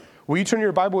Will you turn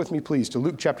your Bible with me, please, to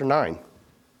Luke chapter 9?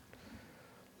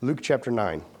 Luke chapter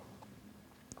 9.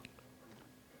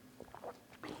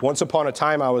 Once upon a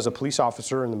time, I was a police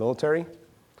officer in the military,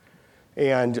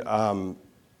 and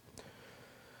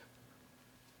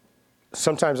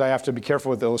sometimes I have to be careful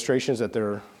with the illustrations that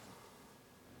they're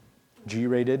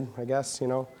G-rated, I guess,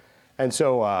 And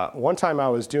so one time I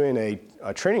was doing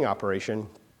a training operation,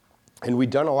 and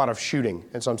we'd done a lot of shooting.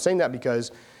 And so I'm saying that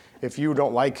because if you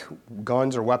don't like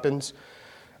guns or weapons,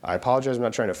 I apologize, I'm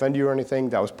not trying to offend you or anything.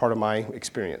 That was part of my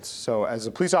experience. So as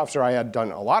a police officer, I had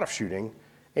done a lot of shooting,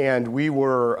 and we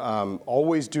were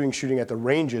always doing shooting at the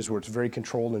ranges where it's very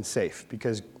controlled and safe,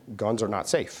 because guns are not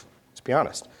safe, let's be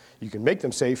honest. You can make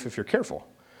them safe if you're careful.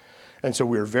 And so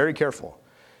we were very careful.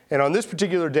 And on this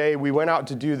particular day, we went out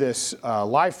to do this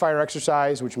live fire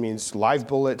exercise, which means live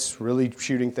bullets, really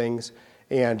shooting things.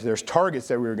 And there's targets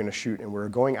that we were going to shoot, and we were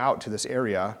going out to this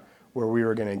area where we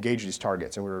were going to engage these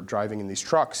targets. And we were driving in these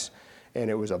trucks, and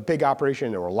it was a big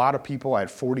operation. There were a lot of people. I had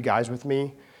 40 guys with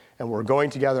me, and we were going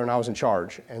together, and I was in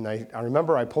charge. And I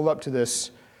remember I pulled up to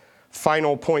this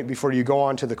final point before you go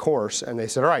on to the course, and they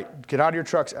said, all right, get out of your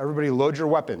trucks. Everybody load your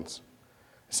weapons.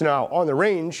 So now, on the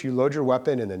range, you load your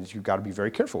weapon, and then you've got to be very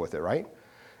careful with it, right?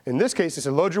 In this case, they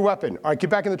said, load your weapon. All right, get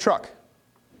back in the truck.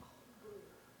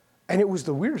 And it was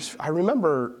the weirdest. I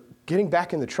remember getting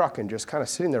back in the truck and just kind of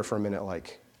sitting there for a minute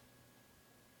like,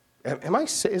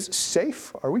 is it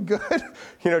safe? Are we good?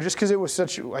 Just because it was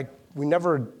such, we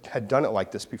never had done it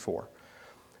like this before.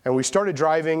 And we started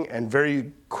driving, and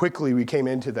very quickly we came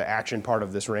into the action part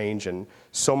of this range, and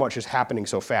so much is happening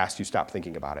so fast, you stop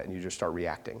thinking about it, and you just start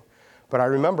reacting. But I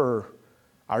remember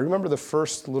the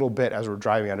first little bit as we're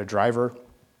driving. I had a driver.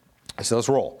 I said, let's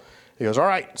roll. He goes, all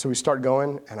right. So we start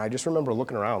going, and I just remember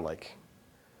looking around like,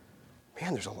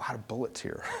 man, there's a lot of bullets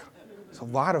here. There's a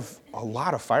lot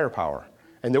of firepower.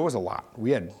 And there was a lot. We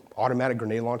had automatic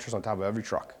grenade launchers on top of every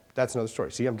truck. That's another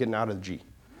story. See, I'm getting out of the G.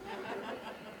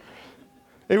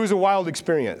 It was a wild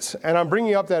experience. And I'm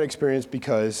bringing up that experience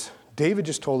because David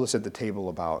just told us at the table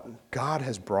about God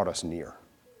has brought us near.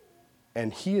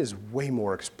 And he is way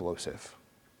more explosive,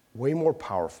 way more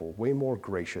powerful, way more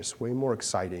gracious, way more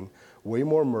exciting, way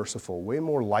more merciful, way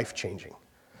more life-changing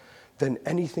than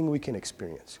anything we can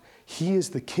experience. He is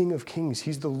the King of Kings.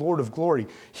 He's the Lord of glory.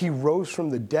 He rose from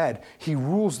the dead. He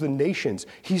rules the nations.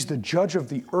 He's the judge of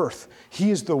the earth. He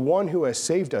is the one who has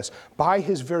saved us. By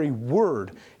his very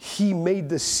word, he made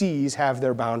the seas have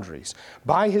their boundaries.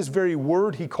 By his very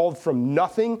word, he called from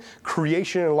nothing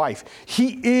creation and life.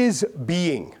 He is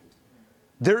being.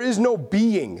 There is no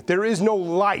being. There is no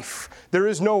life. There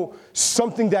is no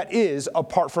something that is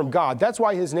apart from God. That's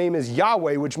why his name is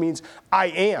Yahweh, which means I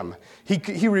am.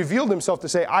 He revealed himself to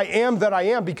say, I am that I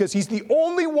am, because he's the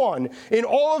only one in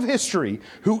all of history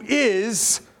who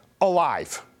is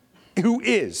alive, who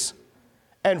is.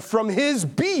 And from his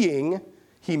being,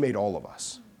 he made all of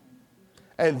us.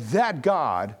 And that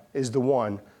God is the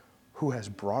one who has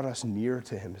brought us near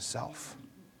to himself.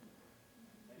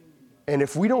 And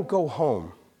if we don't go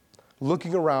home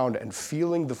looking around and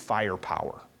feeling the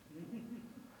firepower,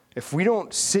 if we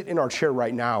don't sit in our chair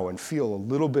right now and feel a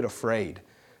little bit afraid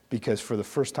because for the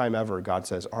first time ever, God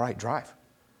says, all right, drive.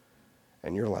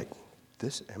 And you're like,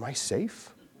 am I safe?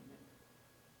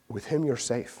 With him, you're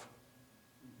safe.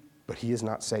 But he is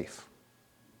not safe.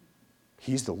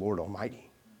 He's the Lord Almighty.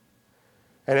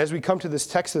 And as we come to this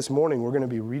text this morning, we're going to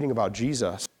be reading about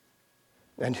Jesus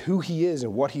and who he is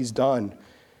and what he's done,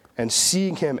 and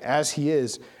seeing him as he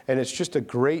is. And it's just a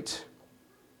great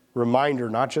reminder,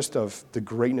 not just of the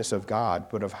greatness of God,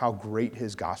 but of how great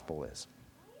his gospel is.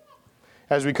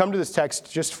 As we come to this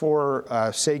text, just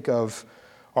for sake of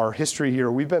our history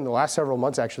here, we've been the last several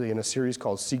months actually in a series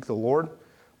called Seek the Lord,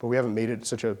 but we haven't made it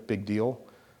such a big deal.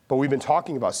 But we've been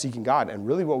talking about seeking God, and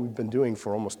really what we've been doing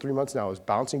for almost 3 months now is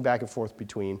bouncing back and forth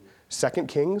between 2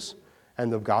 Kings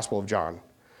and the Gospel of John.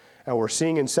 And we're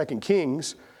seeing in 2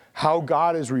 Kings how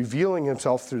God is revealing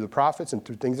himself through the prophets and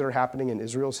through things that are happening in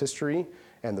Israel's history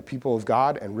and the people of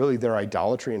God, and really their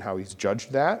idolatry and how he's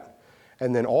judged that.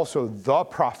 And then also the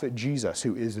prophet Jesus,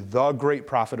 who is the great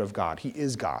prophet of God. He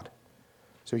is God.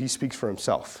 So he speaks for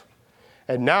himself.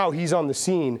 And now he's on the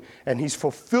scene, and he's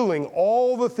fulfilling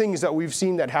all the things that we've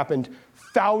seen that happened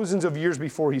thousands of years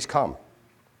before he's come.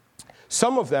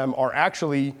 Some of them are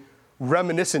actually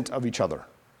reminiscent of each other.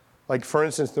 Like, for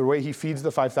instance, the way he feeds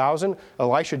the 5,000,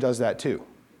 Elisha does that too.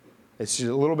 It's just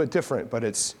a little bit different, but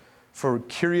it's for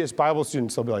curious Bible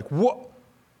students, they'll be like, what?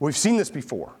 We've seen this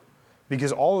before.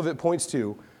 Because all of it points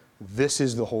to, this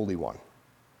is the Holy One.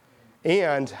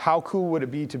 And how cool would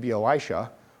it be to be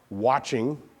Elisha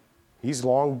watching, he's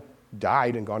long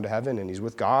died and gone to heaven, and he's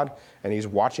with God, and he's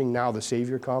watching now the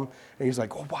Savior come. And he's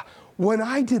like, oh, wow. When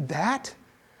I did that,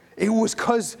 it was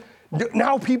because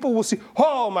now people will see,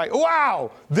 oh my,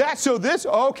 wow, that's so this,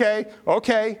 okay.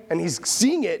 And he's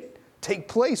seeing it take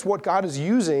place, what God is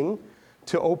using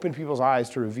to open people's eyes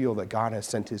to reveal that God has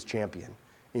sent his champion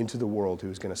into the world who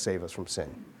is going to save us from sin.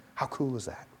 How cool is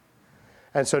that?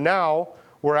 And so now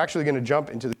we're actually going to jump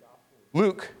into the Gospel of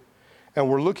Luke, and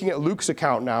we're looking at Luke's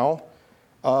account now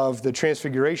of the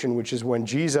Transfiguration, which is when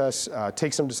Jesus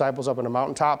takes some disciples up on a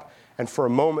mountaintop, and for a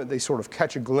moment they sort of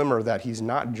catch a glimmer that he's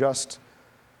not just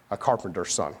a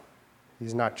carpenter's son.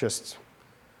 He's not just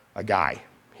a guy.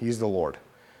 He's the Lord.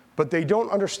 But they don't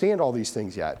understand all these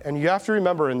things yet. And you have to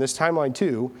remember in this timeline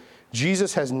too,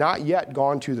 Jesus has not yet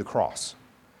gone to the cross.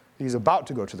 He's about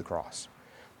to go to the cross.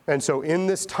 And so in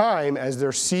this time, as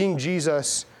they're seeing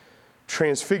Jesus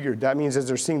transfigured, that means as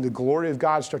they're seeing the glory of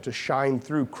God start to shine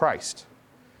through Christ,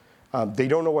 they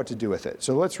don't know what to do with it.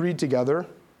 So let's read together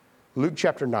Luke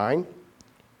chapter 9,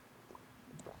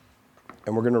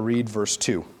 and we're going to read verse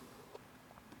 2.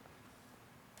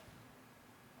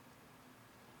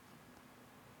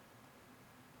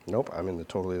 Nope, I'm in the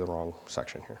totally the wrong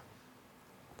section here.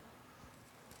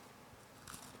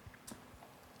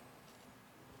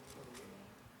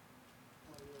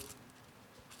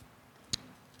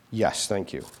 Yes,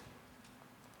 thank you.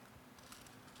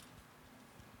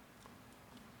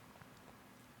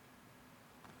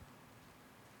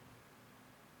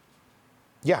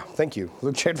 Yeah, thank you.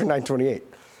 Luke chapter 9:28.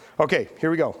 Okay, here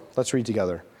we go. Let's read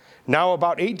together. Now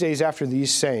about 8 days after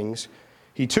these sayings,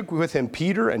 he took with him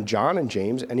Peter and John and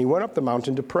James, and he went up the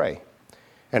mountain to pray.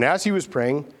 And as he was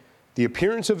praying, the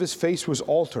appearance of his face was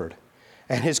altered,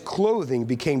 and his clothing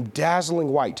became dazzling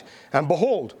white. And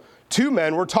behold, 2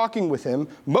 men were talking with him,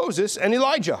 Moses and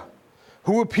Elijah,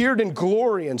 who appeared in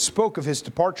glory and spoke of his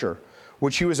departure,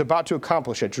 which he was about to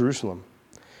accomplish at Jerusalem.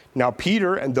 Now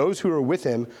Peter and those who were with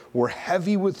him were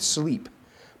heavy with sleep.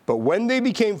 But when they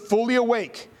became fully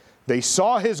awake, they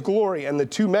saw his glory and the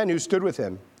 2 men who stood with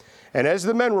him. And as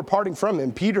the men were parting from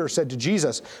him, Peter said to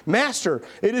Jesus, Master,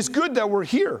 it is good that we're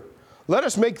here. Let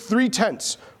us make 3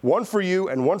 tents, one for you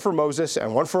and one for Moses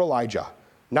and one for Elijah,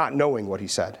 not knowing what he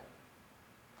said.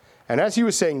 And as he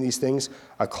was saying these things,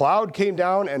 a cloud came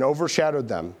down and overshadowed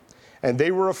them. And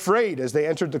they were afraid as they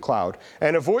entered the cloud.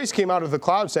 And a voice came out of the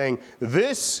cloud saying,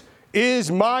 This is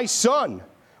my son,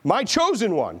 my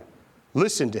chosen one.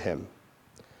 Listen to him.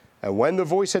 And when the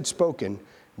voice had spoken,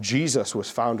 Jesus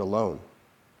was found alone.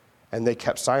 And they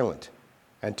kept silent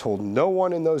and told no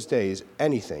one in those days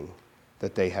anything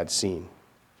that they had seen.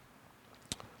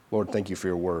 Lord, thank you for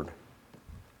your word.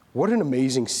 What an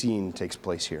amazing scene takes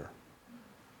place here.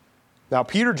 Now,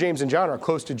 Peter, James, and John are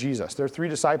close to Jesus. They're 3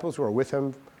 disciples who are with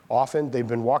him often. They've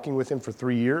been walking with him for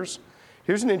 3 years.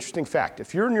 Here's an interesting fact.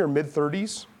 If you're in your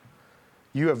mid-30s,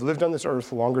 you have lived on this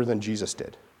earth longer than Jesus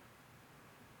did.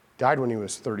 Died when he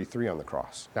was 33 on the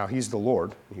cross. Now, he's the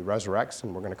Lord. He resurrects,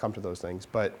 and we're going to come to those things.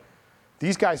 But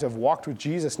these guys have walked with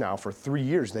Jesus now for 3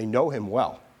 years. They know him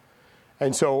well.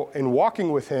 And so in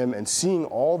walking with him and seeing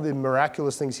all the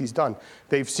miraculous things he's done,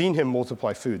 they've seen him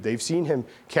multiply food. They've seen him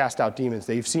cast out demons.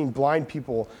 They've seen blind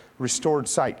people restored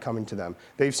sight coming to them.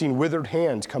 They've seen withered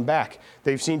hands come back.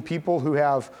 They've seen people who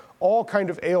have all kind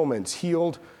of ailments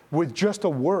healed with just a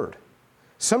word.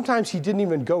 Sometimes he didn't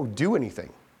even go do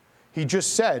anything. He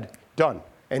just said, done,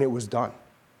 and it was done.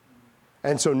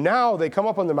 And so now they come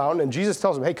up on the mountain, and Jesus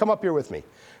tells them, hey, come up here with me.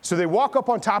 So they walk up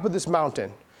on top of this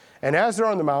mountain. And as they're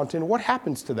on the mountain, what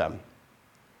happens to them?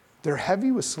 They're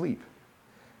heavy with sleep.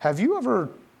 Have you ever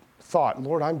thought,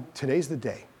 Lord, today's the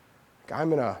day. I'm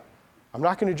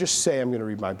not going to just say I'm going to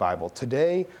read my Bible.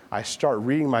 Today, I start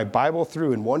reading my Bible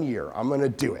through in 1 year. I'm going to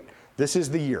do it. This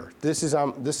is the year.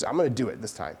 I'm going to do it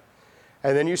this time.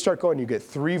 And then you start going, you get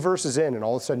 3 verses in, and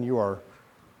all of a sudden you are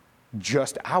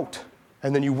just out.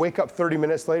 And then you wake up 30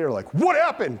 minutes later like, what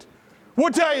happened?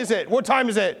 What day is it? What time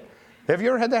is it? Have you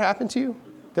ever had that happen to you?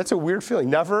 That's a weird feeling.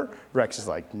 Never? Rex is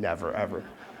like, never, ever.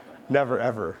 Never,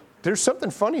 ever. There's something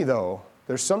funny, though.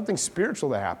 There's something spiritual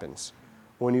that happens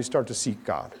when you start to seek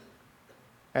God.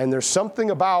 And there's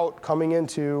something about coming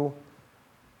into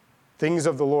things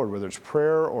of the Lord, whether it's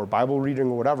prayer or Bible reading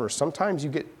or whatever. Sometimes you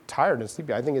get tired and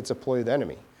sleepy. I think it's a ploy of the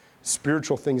enemy.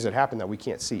 Spiritual things that happen that we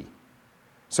can't see.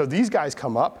 So these guys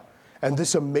come up, and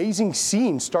this amazing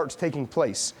scene starts taking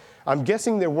place. I'm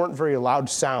guessing there weren't very loud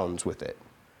sounds with it,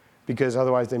 because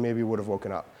otherwise they maybe would have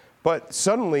woken up. But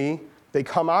suddenly, they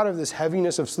come out of this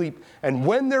heaviness of sleep, and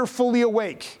when they're fully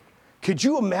awake, could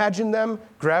you imagine them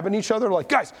grabbing each other like,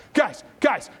 guys,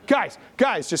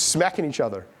 just smacking each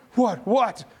other?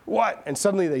 What? And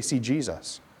suddenly they see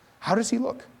Jesus. How does he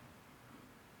look?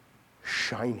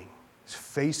 shining. His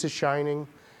face is shining.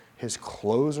 His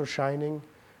clothes are shining.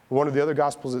 One of the other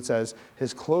Gospels, it says,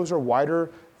 his clothes are whiter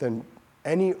than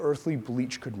any earthly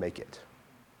bleach could make it.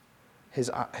 His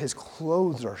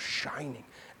clothes are shining.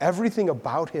 Everything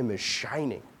about him is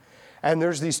shining. And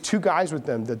there's these two guys with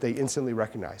them that they instantly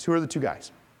recognize. Who are the two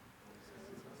guys?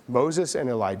 Moses and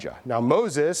Elijah. Now,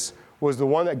 Moses was the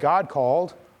one that God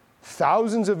called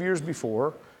thousands of years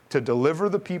before to deliver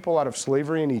the people out of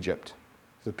slavery in Egypt.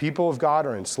 The people of God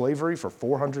are in slavery for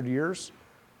 400 years.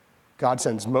 God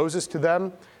sends Moses to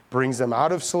them, brings them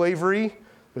out of slavery.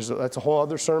 That's a whole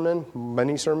other sermon,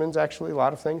 many sermons actually, a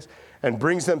lot of things, and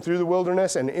brings them through the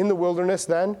wilderness. And in the wilderness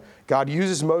then, God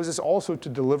uses Moses also to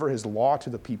deliver his law to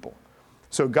the people.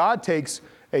 So God takes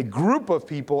a group of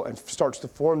people and starts to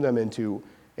form them into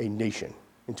a nation,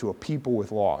 into a people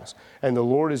with laws. And the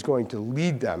Lord is going to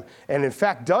lead them, and in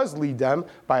fact does lead them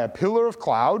by a pillar of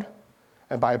cloud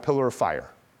and by a pillar of fire.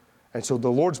 And so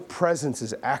the Lord's presence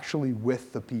is actually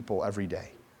with the people every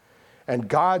day. And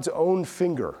God's own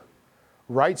finger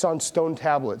writes on stone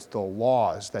tablets the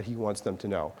laws that he wants them to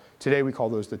know. Today we call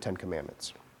those the Ten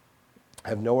Commandments.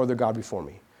 Have no other God before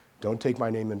me. Don't take my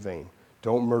name in vain.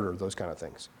 Don't murder, those kind of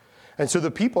things. And so the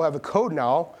people have a code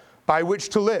now by which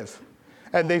to live.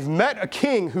 And they've met a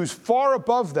king who's far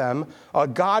above them, a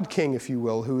God king, if you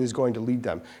will, who is going to lead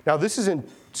them. Now, this is in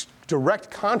direct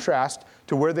contrast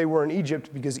to where they were in Egypt,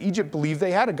 because Egypt believed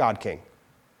they had a God king.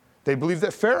 They believed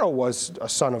that Pharaoh was a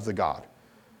son of the God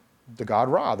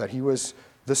Ra, that he was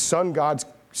the sun God's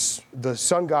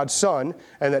son,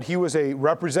 and that he was a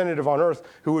representative on earth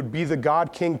who would be the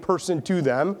God king person to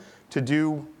them to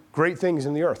do great things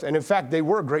in the earth. And in fact, they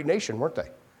were a great nation, weren't they?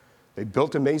 They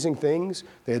built amazing things.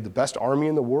 They had the best army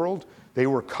in the world. They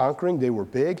were conquering. They were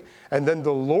big. And then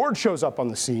the Lord shows up on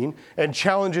the scene and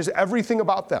challenges everything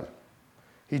about them.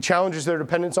 He challenges their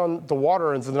dependence on the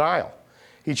water in the Nile.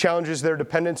 He challenges their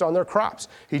dependence on their crops.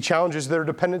 He challenges their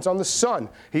dependence on the sun.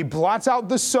 He blots out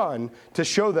the sun to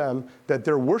show them that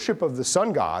their worship of the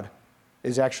sun god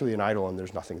is actually an idol and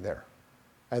there's nothing there.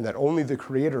 And that only the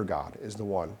creator God is the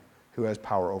one who has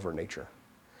power over nature.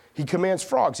 He commands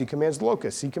frogs. He commands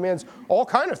locusts. He commands all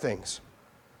kinds of things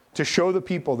to show the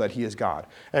people that he is God.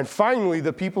 And finally,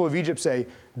 the people of Egypt say,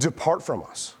 depart from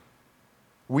us.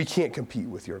 We can't compete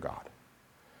with your God.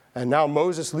 And now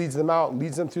Moses leads them out,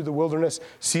 leads them through the wilderness,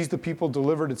 sees the people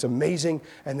delivered. It's amazing.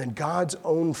 And then God's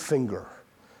own finger,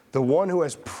 the one who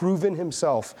has proven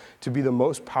himself to be the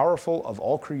most powerful of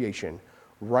all creation,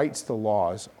 writes the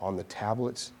laws on the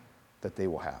tablets that they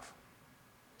will have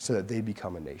so that they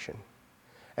become a nation.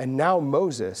 And now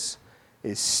Moses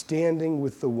is standing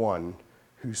with the one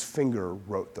whose finger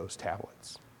wrote those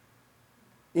tablets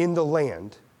in the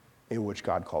land in which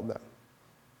God called them.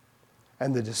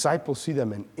 And the disciples see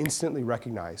them and instantly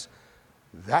recognize,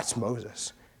 that's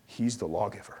Moses. He's the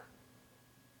lawgiver.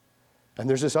 And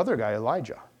there's this other guy,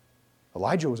 Elijah.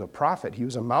 Elijah was a prophet. He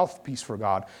was a mouthpiece for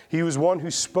God. He was one who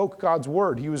spoke God's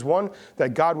word. He was one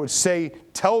that God would say,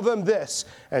 tell them this,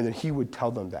 and then he would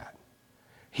tell them that.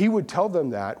 He would tell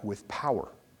them that with power.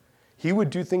 He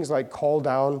would do things like call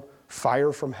down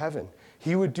fire from heaven.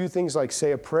 He would do things like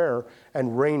say a prayer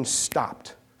and rain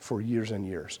stopped for years and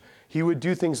years. He would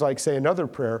do things like say another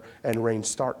prayer and rain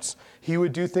starts. He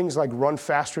would do things like run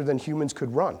faster than humans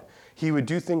could run. He would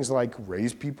do things like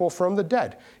raise people from the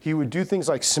dead. He would do things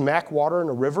like smack water in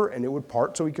a river and it would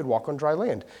part so he could walk on dry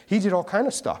land. He did all kind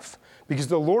of stuff because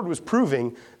the Lord was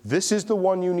proving this is the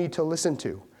one you need to listen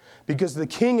to. Because the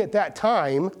king at that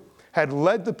time had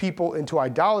led the people into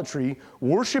idolatry,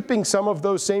 worshiping some of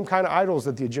those same kind of idols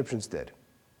that the Egyptians did.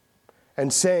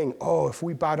 And saying, oh, if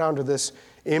we bow down to this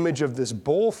image of this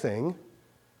bull thing,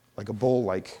 like a bull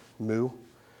like Mu,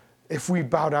 if we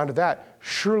bow down to that,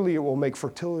 surely it will make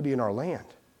fertility in our land.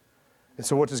 And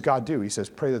so what does God do? He says,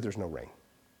 pray that there's no rain.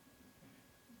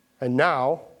 And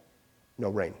now, no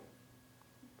rain.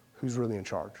 Who's really in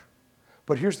charge?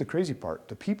 But here's the crazy part.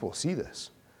 The people see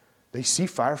this. They see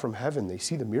fire from heaven. They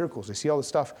see the miracles. They see all this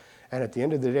stuff. And at the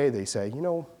end of the day, they say, you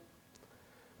know,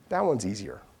 that one's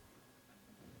easier.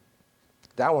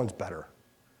 That one's better.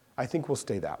 I think we'll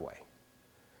stay that way.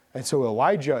 And so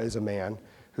Elijah is a man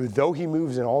who, though he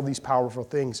moves in all these powerful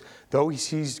things, though he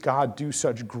sees God do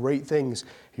such great things,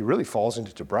 he really falls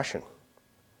into depression.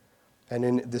 And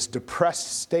in this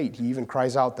depressed state, he even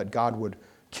cries out that God would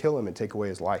kill him and take away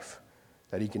his life,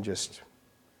 that he can just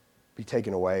be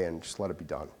taken away and just let it be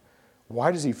done.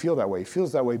 Why does he feel that way? He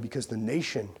feels that way because the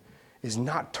nation is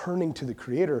not turning to the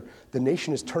Creator. The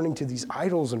nation is turning to these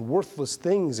idols and worthless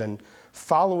things and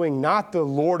following not the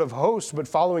Lord of hosts, but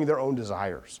following their own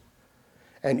desires.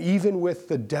 And even with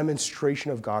the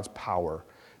demonstration of God's power,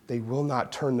 they will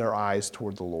not turn their eyes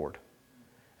toward the Lord.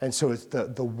 And so it's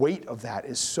the weight of that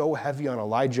is so heavy on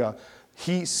Elijah.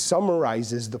 He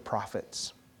summarizes the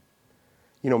prophets.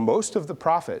 Most of the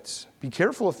prophets, be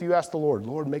careful if you ask the Lord,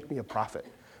 Lord, make me a prophet.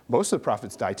 Most of the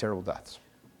prophets die terrible deaths.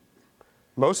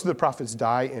 Most of the prophets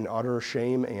die in utter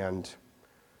shame and,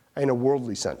 in a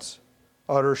worldly sense,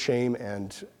 utter shame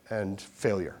and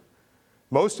failure.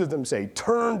 Most of them say,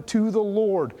 turn to the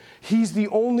Lord. He's the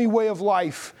only way of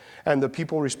life. And the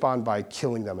people respond by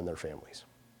killing them and their families.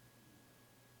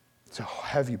 It's a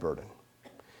heavy burden.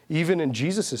 Even in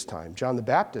Jesus' time, John the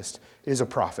Baptist is a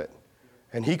prophet.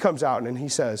 And he comes out and he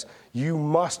says, you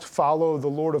must follow the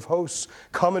Lord of hosts.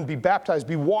 Come and be baptized,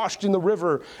 be washed in the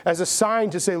river as a sign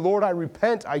to say, Lord, I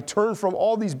repent. I turn from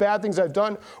all these bad things I've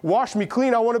done. Wash me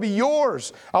clean. I want to be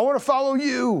yours. I want to follow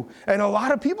you. And a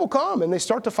lot of people come and they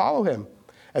start to follow him.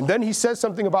 And then he says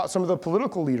something about some of the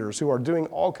political leaders who are doing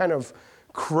all kind of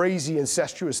crazy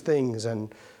incestuous things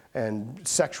and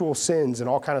sexual sins and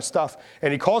all kind of stuff.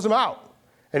 And he calls them out.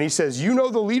 And he says,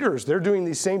 the leaders, they're doing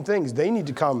these same things. They need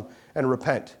to come and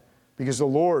repent because the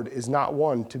Lord is not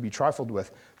one to be trifled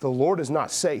with. The Lord is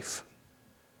not safe.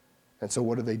 And so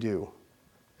what do?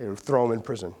 They throw him in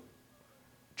prison,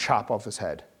 chop off his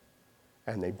head,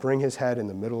 and they bring his head in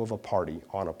the middle of a party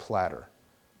on a platter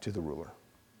to the ruler.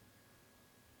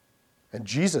 And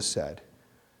Jesus said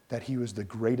that he was the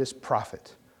greatest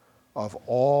prophet of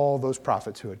all those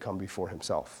prophets who had come before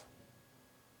himself.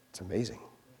 It's amazing.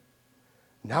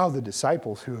 Now the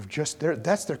disciples who have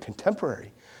that's their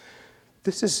contemporary.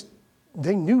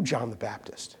 They knew John the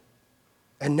Baptist.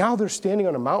 And now they're standing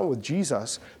on a mountain with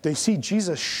Jesus. They see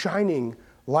Jesus shining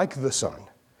like the sun.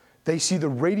 They see the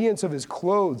radiance of his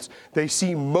clothes. They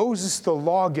see Moses the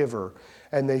lawgiver.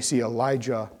 And they see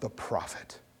Elijah the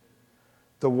prophet.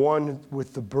 The one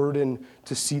with the burden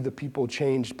to see the people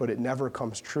changed, but it never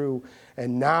comes true.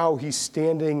 And now he's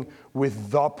standing with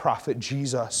the prophet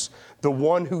Jesus, the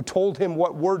one who told him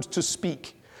what words to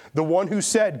speak, the one who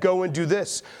said, go and do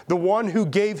this, the one who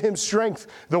gave him strength,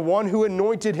 the one who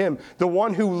anointed him, the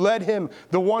one who led him,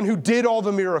 the one who did all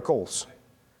the miracles.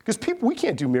 Because we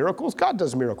can't do miracles. God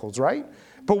does miracles, right?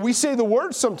 But we say the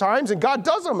words sometimes and God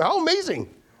does them. How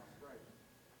amazing.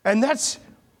 And that's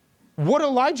what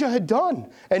Elijah had done.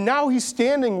 And now he's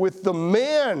standing with the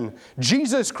man,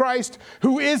 Jesus Christ,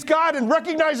 who is God and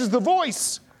recognizes the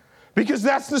voice. Because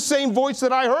that's the same voice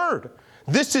that I heard.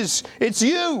 It's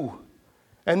you.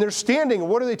 And they're standing.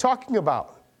 What are they talking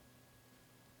about?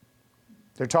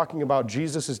 They're talking about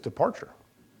Jesus' departure.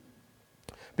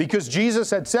 Because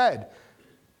Jesus had said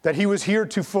that he was here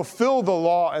to fulfill the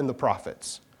law and the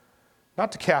prophets,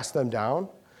 not to cast them down.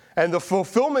 And the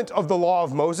fulfillment of the law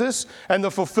of Moses and the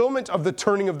fulfillment of the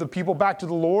turning of the people back to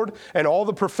the Lord and all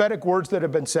the prophetic words that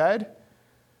have been said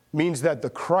means that the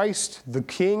Christ, the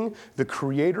King, the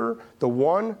Creator, the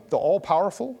One, the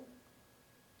All-Powerful,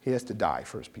 he has to die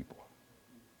for his people.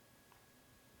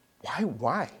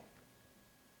 Why?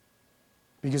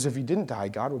 Because if he didn't die,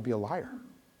 God would be a liar.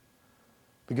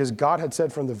 Because God had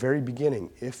said from the very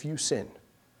beginning, if you sin,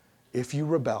 if you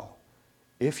rebel,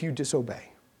 if you disobey,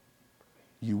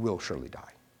 you will surely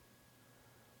die.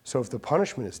 So if the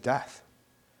punishment is death,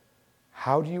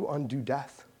 how do you undo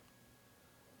death?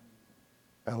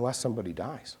 Unless somebody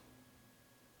dies.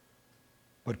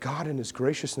 But God in his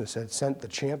graciousness had sent the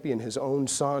champion, his own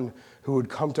son, who would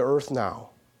come to earth now,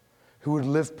 who would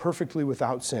live perfectly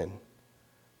without sin,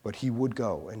 but he would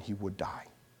go and he would die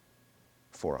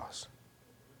for us.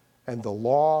 And the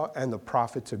law and the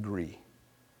prophets agree,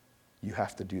 you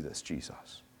have to do this,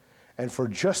 Jesus. And for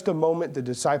just a moment, the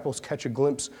disciples catch a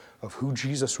glimpse of who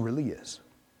Jesus really is.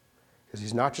 Because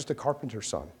he's not just a carpenter's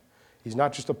son. He's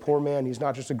not just a poor man. He's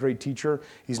not just a great teacher.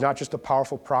 He's not just a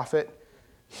powerful prophet.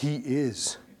 He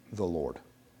is the Lord.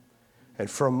 And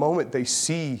for a moment, they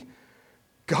see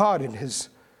God in his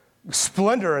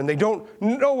splendor, and they don't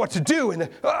know what to do.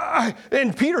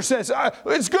 And Peter says,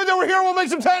 it's good that we're here. We'll make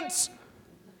some tents.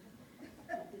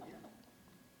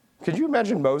 Could you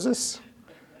imagine Moses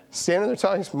standing there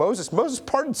telling Moses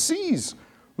parted seas.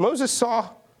 Moses saw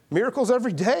miracles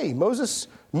every day. Moses,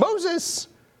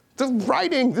 the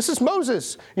writing, this is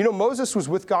Moses. Moses was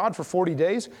with God for 40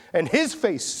 days, and his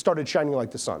face started shining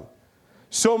like the sun.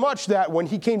 So much that when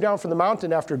he came down from the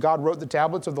mountain after God wrote the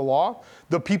tablets of the law,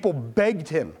 the people begged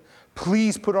him,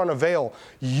 please put on a veil.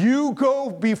 You go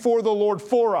before the Lord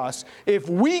for us. If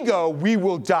we go, we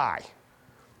will die.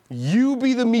 You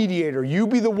be the mediator. You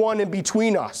be the one in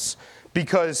between us.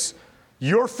 Because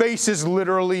your face is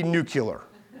literally nuclear.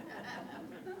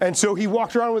 And so he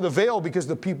walked around with a veil because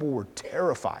the people were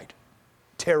terrified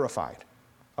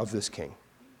of this king,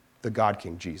 the God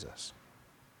King Jesus.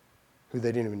 who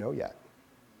they didn't even know yet.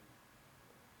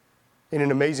 In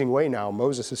an amazing way now,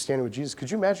 Moses is standing with Jesus. Could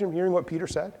you imagine hearing what Peter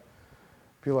said?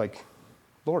 Be like,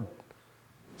 Lord,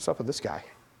 what's up with this guy?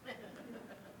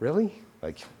 Really?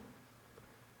 Like,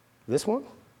 this one?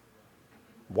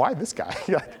 Why this guy?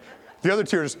 The other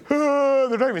two are just,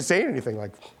 they're not even saying anything.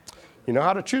 Like, you know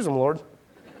how to choose them, Lord.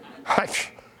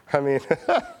 I mean,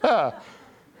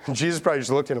 Jesus probably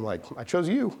just looked at him like, I chose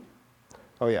you.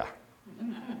 Oh, yeah.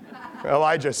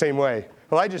 Elijah, same way.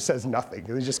 Elijah says nothing.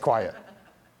 He's just quiet.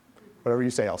 Whatever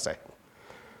you say, I'll say.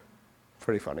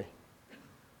 Pretty funny.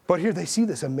 But here they see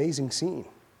this amazing scene.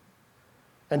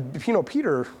 And,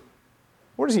 Peter,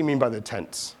 what does he mean by the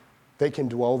tents? They can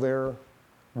dwell there.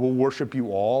 We'll worship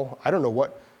you all. I don't know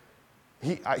what.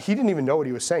 He didn't even know what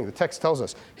he was saying. The text tells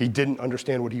us he didn't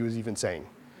understand what he was even saying.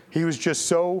 He was just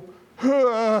so,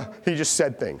 he just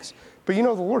said things. But the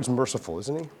Lord's merciful,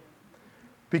 isn't he?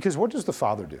 Because what does the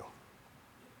Father do?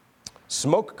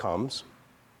 Smoke comes,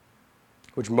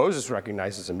 which Moses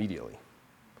recognizes immediately.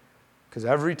 Because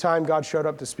every time God showed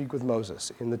up to speak with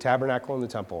Moses in the tabernacle and the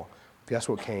temple, guess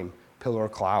what came? Pillar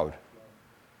of cloud.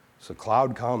 So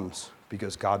cloud comes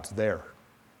because God's there.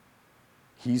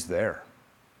 He's there.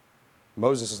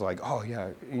 Moses is like, oh, yeah,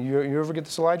 you ever get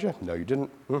this, Elijah? No, you didn't?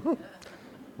 Mm-hmm.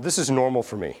 This is normal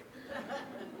for me.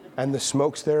 And the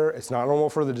smoke's there. It's not normal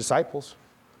for the disciples.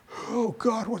 Oh,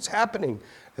 God, what's happening?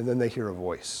 And then they hear a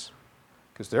voice,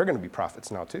 because they're going to be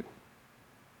prophets now, too.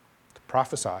 To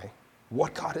prophesy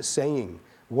what God is saying.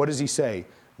 What does he say?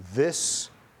 This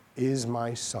is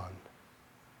my son,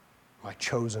 my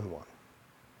chosen one.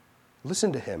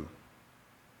 Listen to him.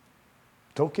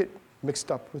 Don't get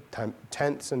mixed up with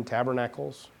tents and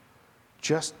tabernacles.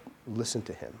 Just listen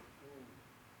to him.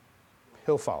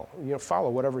 He'll follow. Follow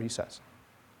whatever he says.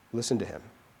 Listen to him.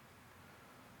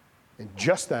 And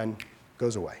just then,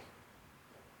 goes away.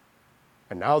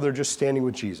 And now they're just standing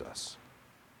with Jesus.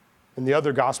 In the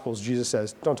other Gospels, Jesus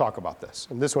says, don't talk about this.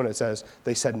 In this one, it says,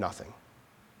 they said nothing.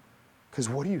 Because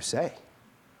what do you say?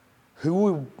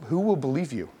 Who will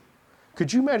believe you?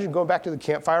 Could you imagine going back to the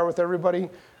campfire with everybody?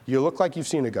 You look like you've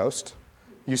seen a ghost.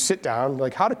 You sit down,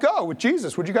 like, how'd it go with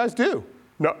Jesus? What'd you guys do?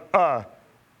 No,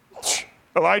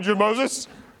 Elijah, Moses?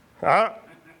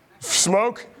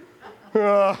 Smoke?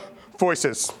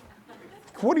 Voices.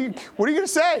 What are you going to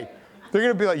say? They're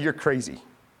going to be like, you're crazy.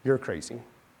 You're crazy.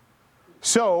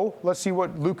 So let's see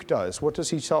what Luke does. What does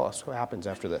he tell us? What happens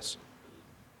after this?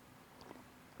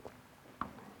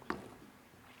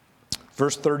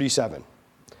 Verse 37.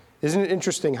 Isn't it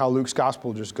interesting how Luke's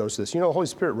gospel just goes to this? The Holy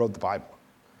Spirit wrote the Bible.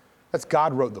 That's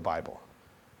God wrote the Bible.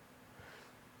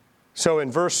 So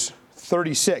in verse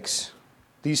 36,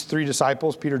 these three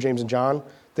disciples, Peter, James, and John,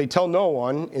 they tell no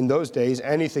one in those days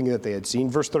anything that they had seen.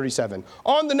 Verse 37,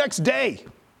 on the next day,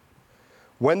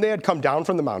 when they had come down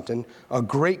from the mountain, a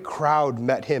great crowd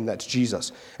met him, that's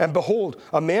Jesus. And behold,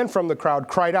 a man from the crowd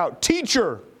cried out,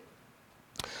 Teacher,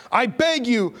 I beg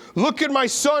you, look at my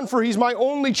son, for he's my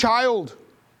only child.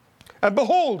 And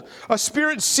behold, a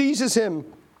spirit seizes him,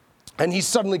 and he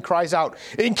suddenly cries out.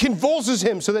 It convulses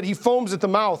him so that he foams at the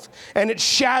mouth, and it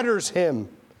shatters him,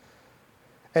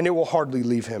 and it will hardly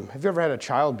leave him. Have you ever had a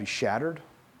child be shattered?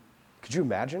 Could you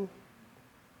imagine?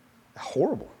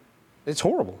 Horrible. It's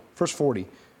horrible. Verse 40.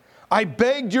 I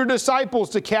begged your disciples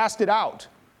to cast it out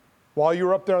while you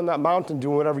were up there on that mountain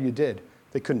doing whatever you did.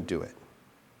 They couldn't do it.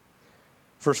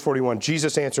 Verse 41,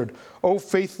 Jesus answered, O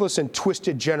faithless and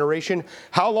twisted generation,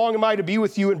 how long am I to be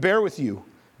with you and bear with you?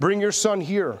 Bring your son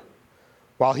here.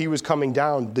 While he was coming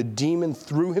down, the demon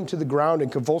threw him to the ground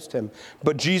and convulsed him.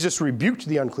 But Jesus rebuked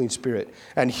the unclean spirit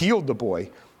and healed the boy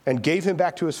and gave him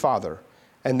back to his father.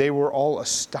 And they were all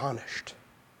astonished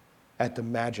at the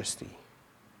majesty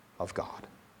of God.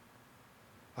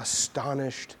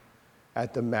 Astonished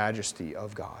at the majesty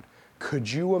of God.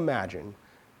 Could you imagine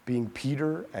being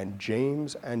Peter and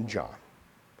James and John?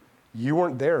 You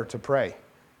weren't there to pray.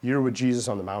 You're with Jesus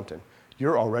on the mountain.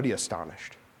 You're already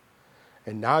astonished.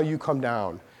 And now you come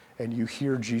down and you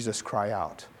hear Jesus cry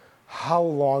out, how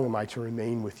long am I to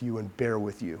remain with you and bear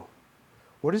with you?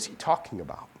 What is he talking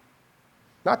about?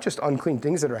 Not just unclean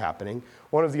things that are happening.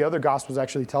 One of the other Gospels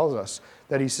actually tells us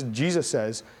that Jesus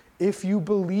says, if you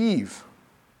believe,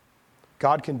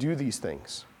 God can do these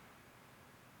things.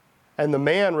 And the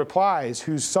man replies,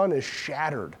 whose son is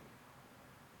shattered.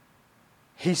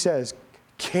 He says,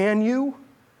 can you?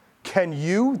 Can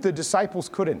you? The disciples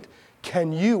couldn't.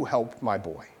 Can you help my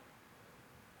boy?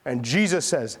 And Jesus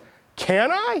says,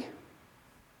 can I?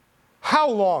 How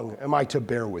long am I to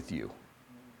bear with you?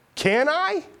 Can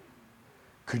I?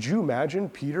 Could you imagine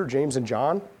Peter, James, and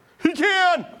John? He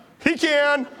can. He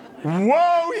can.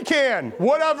 Whoa, he can.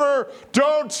 Whatever.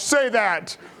 Don't say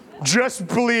that. Just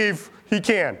believe he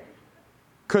can.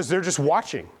 Because they're just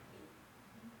watching.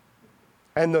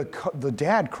 And the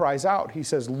dad cries out. He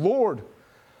says, Lord,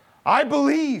 I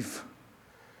believe.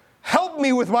 Help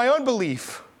me with my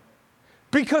unbelief.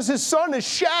 Because his son is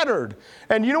shattered.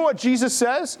 And you know what Jesus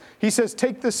says? He says,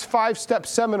 take this 5-step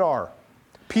seminar.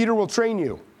 Peter will train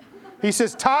you. He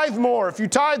says, tithe more. If you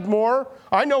tithe more,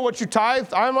 I know what you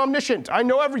tithe. I'm omniscient. I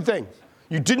know everything.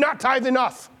 You did not tithe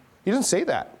enough. He doesn't say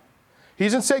that. He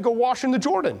doesn't say go wash in the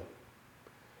Jordan.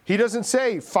 He doesn't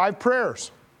say 5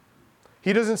 prayers.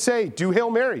 He doesn't say do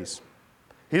Hail Marys.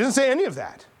 He doesn't say any of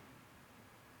that.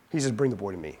 He says, bring the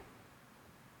boy to me.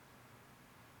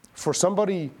 For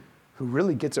somebody who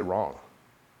really gets it wrong,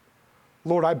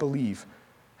 Lord, I believe.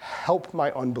 Help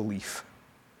my unbelief.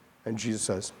 And Jesus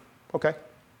says, okay.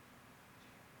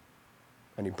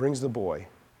 And he brings the boy,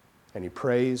 and he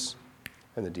prays,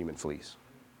 and the demon flees.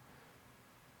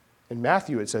 In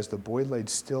Matthew, it says the boy laid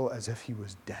still as if he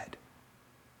was dead.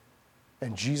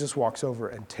 And Jesus walks over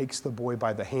and takes the boy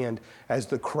by the hand as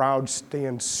the crowd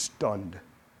stands stunned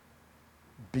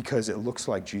because it looks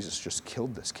like Jesus just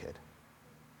killed this kid.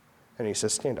 And he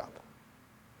says, stand up.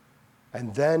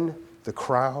 And then the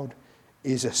crowd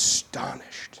is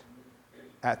astonished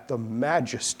at the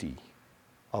majesty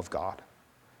of God.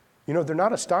 You know, they're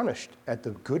not astonished at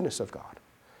the goodness of God.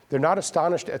 They're not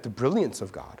astonished at the brilliance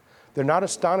of God. They're not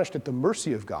astonished at the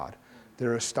mercy of God.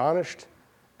 They're astonished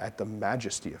at the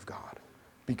majesty of God.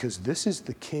 Because this is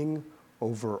the king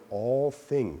over all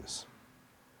things.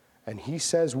 And he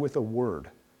says with a word,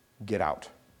 get out.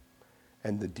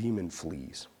 And the demon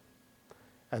flees.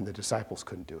 And the disciples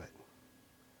couldn't do it.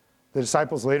 The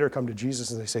disciples later come to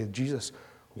Jesus and they say, Jesus,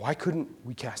 why couldn't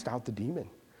we cast out the demon?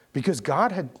 Because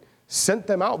God had sent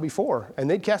them out before, and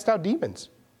they'd cast out demons.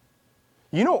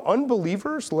 You know,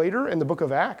 unbelievers later in the book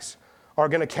of Acts are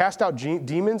going to cast out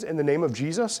demons in the name of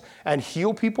Jesus and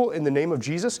heal people in the name of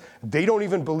Jesus. They don't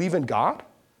even believe in God.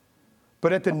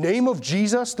 But at the name of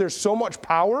Jesus, there's so much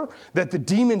power that the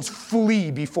demons flee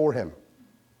before him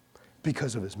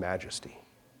because of his majesty.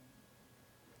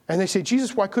 And they say,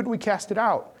 Jesus, why couldn't we cast it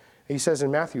out? And he says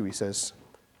in Matthew, he says,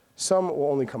 some will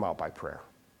only come out by prayer.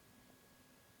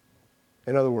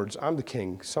 In other words, I'm the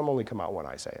king. Some only come out when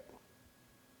I say it.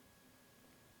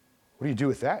 What do you do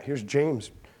with that? Here's James,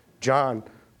 John,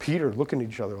 Peter looking at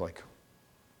each other like,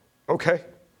 okay.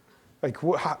 Like,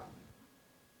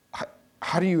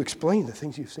 how do you explain the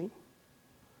things you've seen?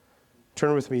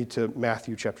 Turn with me to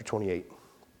Matthew chapter 28.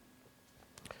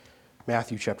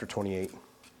 Matthew chapter 28.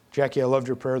 Jackie, I loved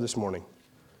your prayer this morning.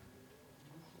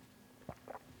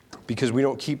 Because we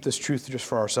don't keep this truth just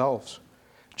for ourselves.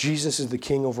 Jesus is the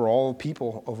king over all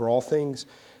people, over all things.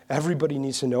 Everybody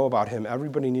needs to know about him.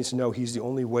 Everybody needs to know he's the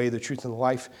only way, the truth, and the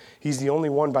life. He's the only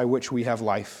one by which we have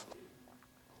life.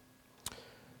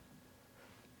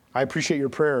 I appreciate your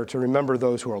prayer to remember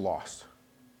those who are lost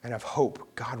and have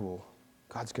hope.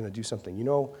 God's going to do something. You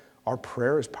know, our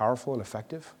prayer is powerful and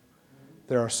effective.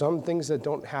 There are some things that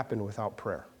don't happen without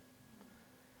prayer.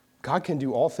 God can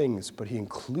do all things, but he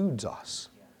includes us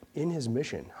in his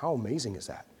mission. How amazing is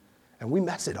that? And we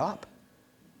mess it up.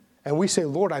 And we say,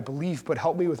 Lord, I believe, but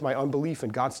help me with my unbelief.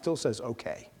 And God still says,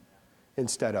 okay,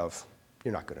 instead of,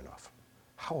 you're not good enough.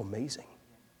 How amazing.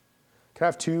 Can I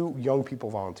have 2 young people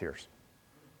volunteers?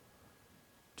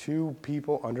 2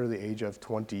 people under the age of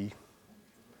 25.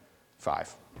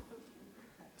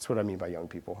 That's what I mean by young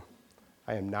people.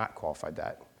 I am not qualified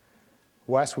that.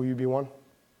 Wes, will you be one?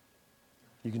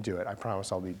 You can do it. I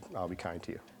promise I'll be kind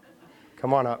to you.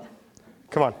 Come on up.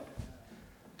 Come on.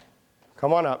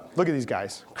 Come on up. Look at these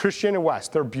guys. Christian and Wes.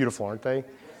 They're beautiful, aren't they?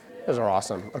 Those are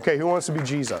awesome. Okay, who wants to be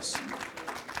Jesus?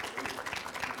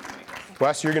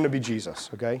 Wes, you're going to be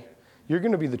Jesus, okay? You're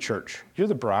going to be the church. You're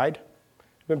the bride.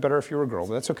 It'd been better if you were a girl,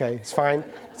 but that's okay. It's fine.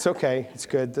 It's okay. It's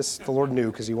good. This the Lord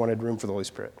knew because he wanted room for the Holy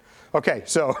Spirit. Okay,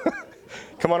 so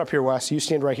come on up here, Wes. You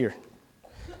stand right here.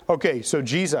 Okay, so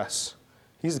Jesus,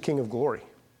 he's the King of glory.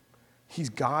 He's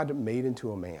God made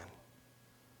into a man.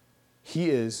 He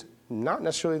is not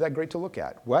necessarily that great to look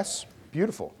at. Wes,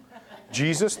 beautiful.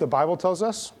 Jesus, the Bible tells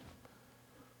us,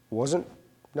 wasn't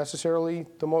necessarily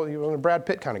he wasn't a Brad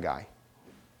Pitt kind of guy.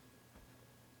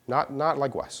 Not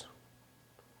like Wes.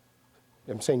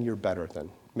 I'm saying you're better than,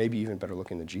 maybe even better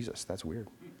looking than Jesus. That's weird.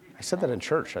 I said that in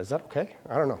church. Is that okay?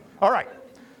 I don't know. All right.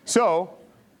 So,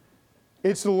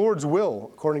 it's the Lord's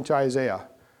will, according to Isaiah,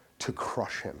 to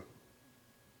crush him.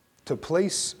 To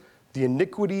place the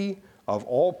iniquity of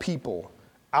all people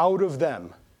out of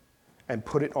them and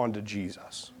put it onto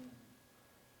Jesus.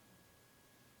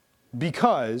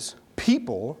 Because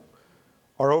people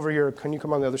Or over here, can you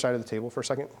come on the other side of the table for a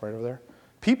second? Right over there.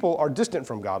 People are distant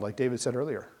from God, like David said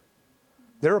earlier.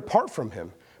 They're apart from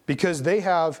him because they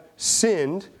have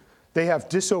sinned. They have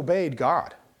disobeyed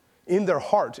God. In their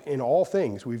heart, in all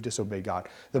things, we've disobeyed God.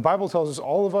 The Bible tells us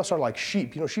all of us are like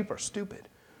sheep. You know, sheep are stupid.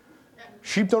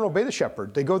 Sheep don't obey the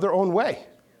shepherd. They go their own way.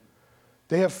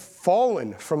 They have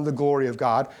fallen from the glory of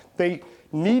God. They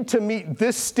need to meet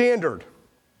this standard.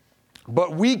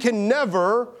 But we can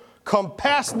never come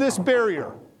past this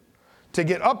barrier to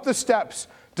get up the steps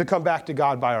to come back to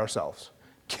God by ourselves.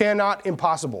 Cannot,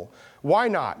 impossible. Why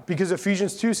not? Because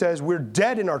Ephesians 2 says we're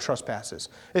dead in our trespasses.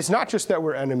 It's not just that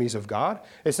we're enemies of God.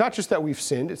 It's not just that we've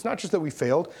sinned. It's not just that we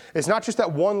failed. It's not just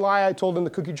that one lie I told in the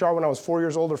cookie jar when I was 4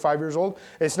 years old or 5 years old.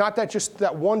 It's not that just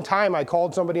that one time I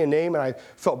called somebody a name and I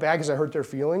felt bad because I hurt their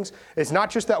feelings. It's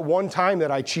not just that one time that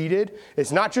I cheated.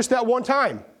 It's not just that one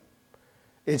time.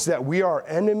 It's that we are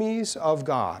enemies of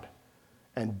God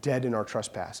and dead in our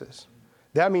trespasses.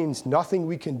 That means nothing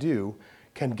we can do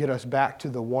can get us back to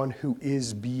the one who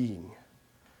is being.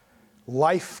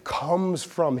 Life comes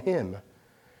from him.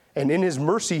 And in his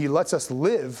mercy, he lets us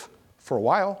live for a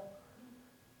while,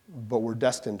 but we're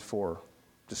destined for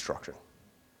destruction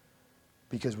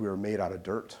because we were made out of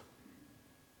dirt.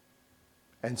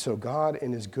 And so God,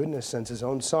 in his goodness, sends his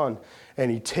own son,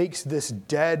 and he takes this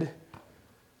dead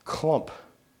clump.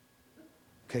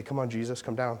 Okay, come on, Jesus,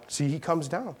 come down. See, he comes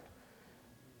down.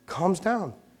 Comes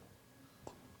down.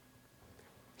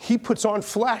 He puts on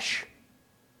flesh.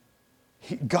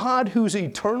 God, who's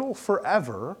eternal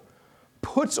forever,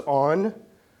 puts on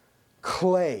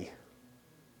clay,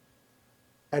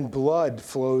 and blood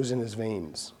flows in his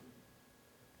veins.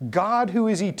 God, who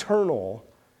is eternal,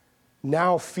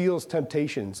 now feels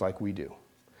temptations like we do.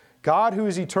 God, who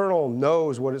is eternal,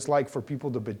 knows what it's like for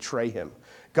people to betray him.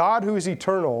 God, who is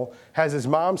eternal, has his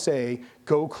mom say,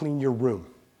 "Go clean your room."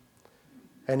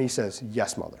 And he says,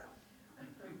 "Yes, mother."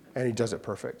 And he does it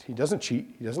perfect. He doesn't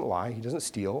cheat. He doesn't lie. He doesn't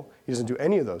steal. He doesn't do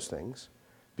any of those things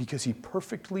because he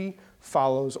perfectly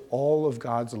follows all of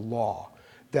God's law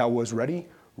that was ready,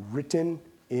 written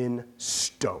in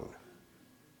stone.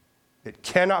 It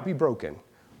cannot be broken.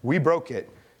 We broke it.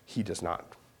 He does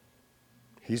not.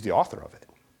 He's the author of it.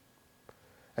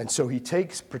 And so he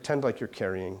takes, pretend like you're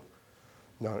carrying,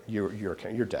 no, you're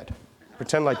dead.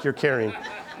 Pretend like you're carrying.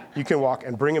 You can walk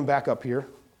and bring him back up here,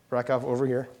 back up over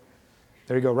here.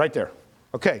 There you go, right there.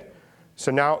 Okay,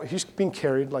 so now he's being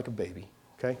carried like a baby,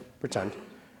 okay? Pretend.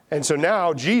 And so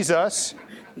now Jesus,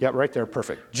 yeah, right there,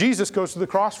 perfect. Jesus goes to the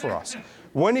cross for us.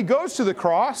 When he goes to the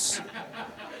cross,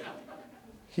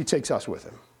 he takes us with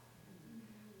him.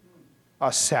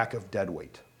 A sack of dead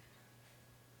weight.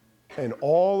 And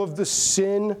all of the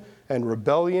sin and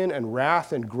rebellion and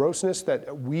wrath and grossness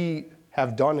that we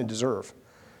have done and deserve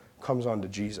comes onto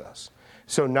Jesus.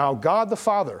 So now God the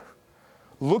Father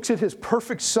looks at his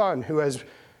perfect son who has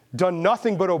done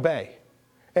nothing but obey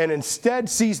and instead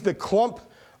sees the clump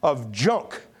of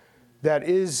junk that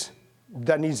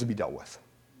needs to be dealt with.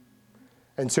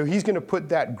 And so he's going to put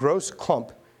that gross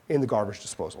clump in the garbage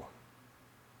disposal.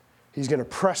 He's going to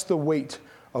press the weight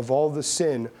of all the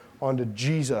sin onto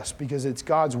Jesus because it's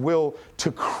God's will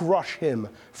to crush him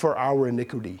for our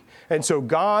iniquity. And so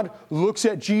God looks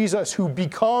at Jesus who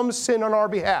becomes sin on our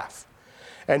behalf.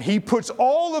 And he puts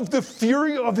all of the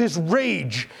fury of his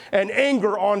rage and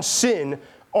anger on sin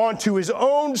onto his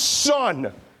own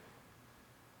son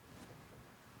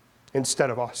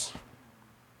instead of us.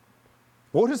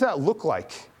 What does that look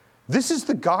like? This is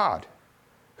the God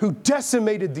who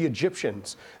decimated the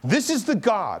Egyptians. This is the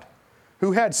God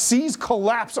who had seas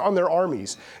collapse on their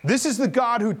armies. This is the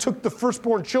God who took the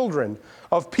firstborn children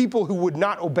of people who would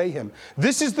not obey him.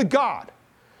 This is the God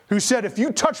who said, "If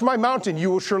you touch my mountain, you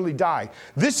will surely die."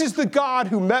 This is the God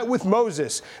who met with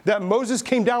Moses, that Moses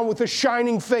came down with a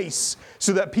shining face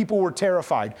so that people were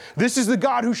terrified. This is the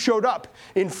God who showed up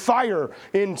in fire,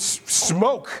 in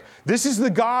smoke. This is the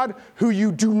God who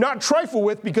you do not trifle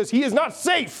with because he is not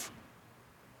safe.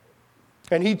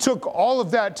 And he took all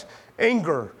of that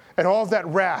anger and all of that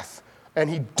wrath and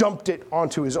he dumped it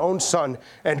onto his own son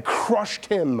and crushed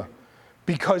him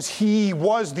because he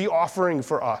was the offering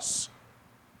for us.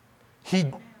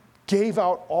 He gave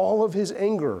out all of his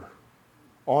anger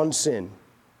on sin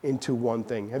into one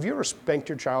thing. Have you ever spanked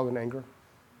your child in anger?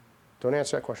 Don't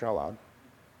answer that question out loud.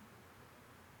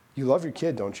 You love your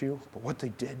kid, don't you? But what they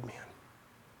did, man.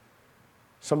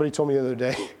 Somebody told me the other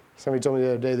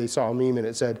day they saw a meme and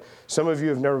it said, "Some of you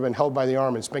have never been held by the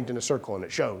arm and spanked in a circle," and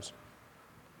it shows.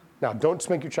 Now, don't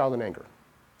spank your child in anger.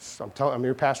 I'm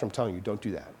your pastor, I'm telling you, don't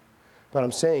do that. But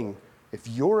I'm saying, if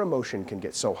your emotion can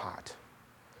get so hot,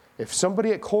 if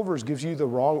somebody at Culver's gives you the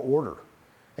wrong order,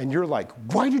 and you're like,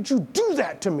 why did you do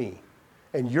that to me?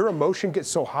 And your emotion gets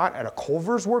so hot at a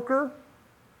Culver's worker,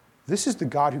 this is the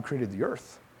God who created the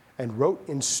earth and wrote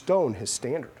in stone his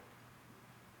standard.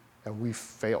 And we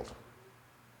failed.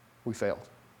 We failed.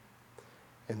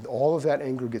 And all of that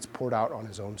anger gets poured out on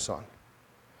his own son.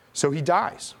 So he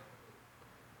dies.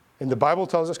 And the Bible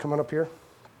tells us, come on up here.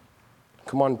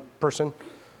 Come on, person.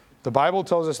 The Bible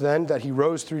tells us then that he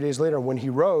rose 3 days later. And when he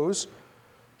rose,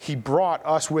 he brought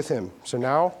us with him. So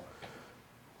now,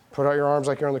 put out your arms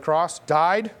like you're on the cross.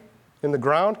 Died in the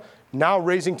ground, now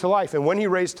raising to life. And when he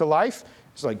raised to life,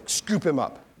 it's like, scoop him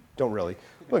up. Don't really.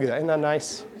 Look at that. Isn't that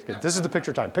nice? Good. This is the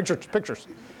picture time. Pictures.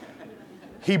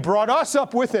 He brought us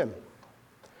up with him.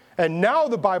 And now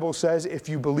the Bible says, if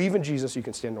you believe in Jesus, you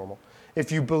can stand normal.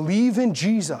 If you believe in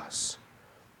Jesus,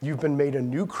 you've been made a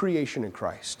new creation in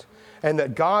Christ. And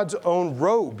that God's own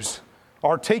robes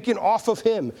are taken off of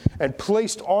him and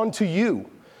placed onto you.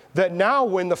 That now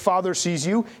when the Father sees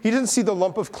you, he doesn't see the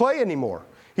lump of clay anymore.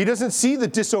 He doesn't see the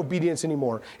disobedience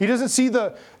anymore. He doesn't see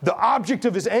the object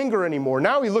of his anger anymore.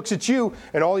 Now he looks at you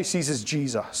and all he sees is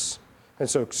Jesus. And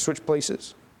so switch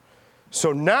places.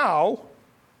 So now,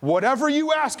 whatever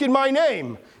you ask in my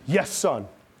name, yes, son.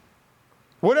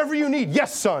 Whatever you need,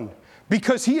 yes, son.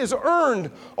 Because he has earned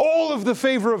all of the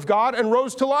favor of God and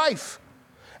rose to life.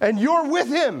 And you're with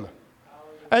him.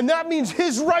 And that means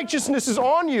his righteousness is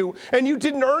on you, and you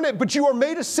didn't earn it, but you are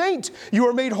made a saint. You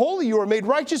are made holy. You are made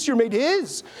righteous. You're made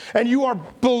his. And you are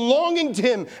belonging to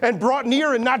him and brought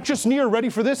near, and not just near, ready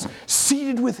for this,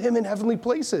 seated with him in heavenly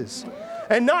places.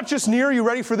 And not just near, you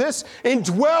ready for this,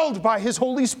 indwelled by his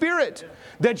Holy Spirit,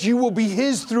 that you will be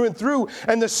his through and through.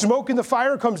 And the smoke and the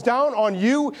fire comes down on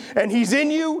you, and he's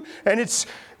in you, and it's,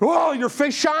 oh, your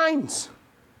face shines.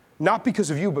 Not because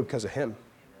of you, but because of him.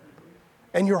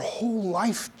 And your whole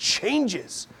life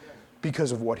changes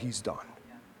because of what he's done.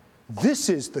 This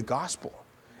is the gospel.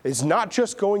 It's not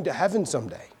just going to heaven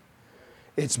someday.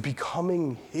 It's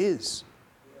becoming his.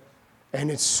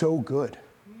 And it's so good.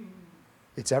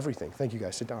 It's everything. Thank you,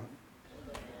 guys. Sit down.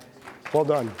 Well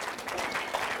done.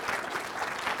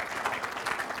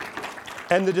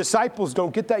 And the disciples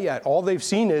don't get that yet. All they've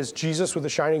seen is Jesus with a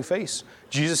shining face,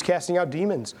 Jesus casting out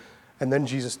demons, and then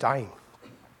Jesus dying.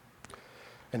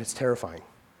 And it's terrifying.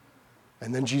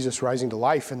 And then Jesus rising to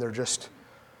life, and they're just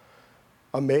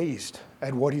amazed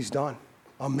at what he's done.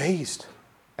 Amazed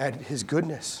at his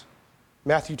goodness.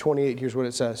 Matthew 28, here's what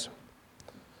it says.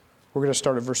 We're going to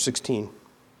start at verse 16.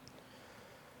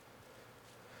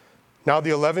 Now the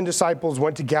 11 disciples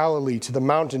went to Galilee, to the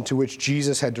mountain to which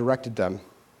Jesus had directed them.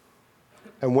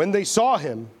 And when they saw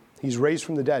him, he's raised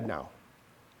from the dead now,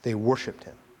 they worshiped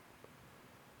him.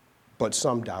 But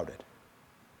some doubted.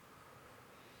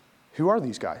 Who are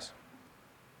these guys?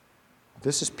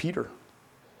 This is Peter.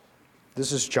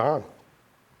 This is John.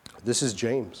 This is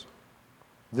James.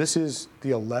 This is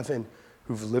the 11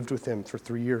 who've lived with him for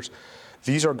 3 years.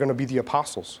 These are going to be the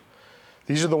apostles.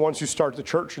 These are the ones who start the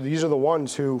church. These are the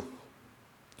ones who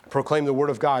proclaim the word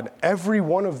of God. Every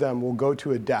one of them will go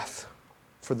to a death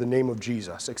for the name of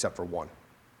Jesus, except for one.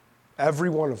 Every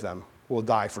one of them will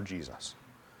die for Jesus,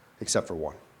 except for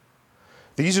one.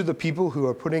 These are the people who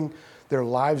are putting their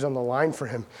lives on the line for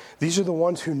him. These are the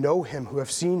ones who know him, who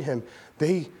have seen him.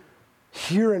 They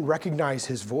hear and recognize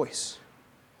his voice.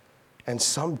 And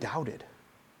some doubted.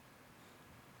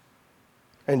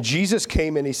 And Jesus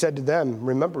came and he said to them,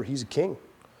 remember, he's a king.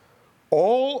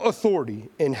 All authority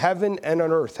in heaven and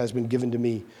on earth has been given to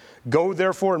me. Go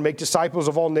therefore and make disciples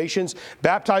of all nations,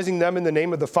 baptizing them in the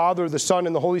name of the Father, the Son,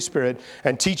 and the Holy Spirit,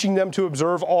 and teaching them to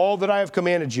observe all that I have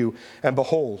commanded you. And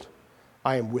behold,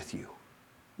 I am with you,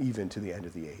 even to the end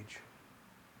of the age.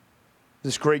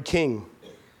 This great king,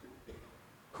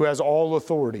 who has all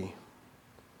authority,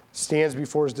 stands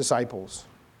before his disciples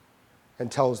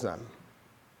and tells them,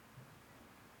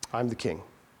 I'm the king.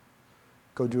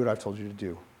 Go do what I've told you to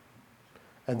do.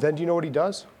 And then do you know what he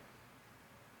does?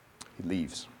 He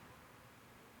leaves.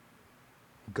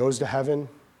 He goes to heaven,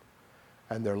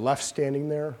 and they're left standing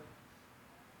there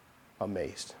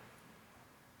amazed.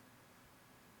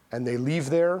 And they leave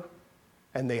there,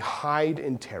 and they hide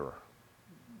in terror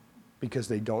because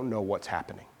they don't know what's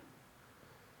happening.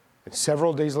 And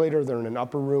several days later, they're in an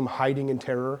upper room hiding in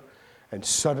terror, and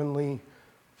suddenly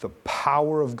the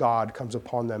power of God comes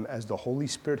upon them as the Holy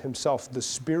Spirit himself, the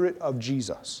Spirit of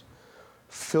Jesus,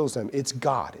 fills them. It's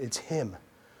God, it's him,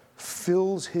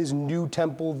 fills his new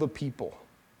temple, the people.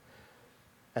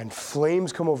 And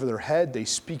flames come over their head. They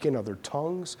speak in other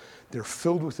tongues. They're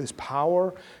filled with his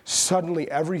power. Suddenly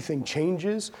everything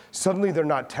changes. Suddenly they're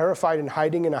not terrified and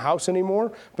hiding in a house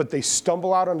anymore, but they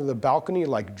stumble out onto the balcony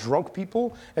like drunk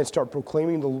people and start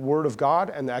proclaiming the word of God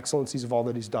and the excellencies of all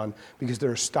that he's done because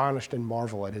they're astonished and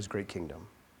marvel at his great kingdom.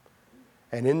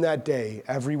 And in that day,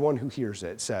 everyone who hears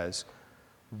it says,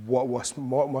 what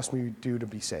must we do to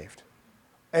be saved?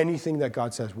 Anything that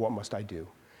God says, what must I do?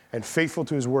 And faithful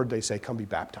to his word, they say, come be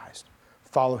baptized.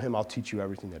 Follow him, I'll teach you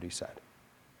everything that he said.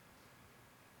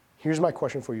 Here's my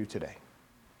question for you today.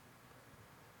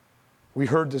 We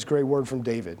heard this great word from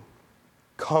David.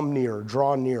 Come near,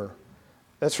 draw near.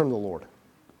 That's from the Lord.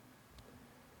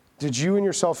 Did you and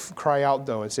yourself cry out,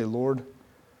 though, and say, Lord,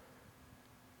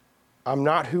 I'm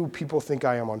not who people think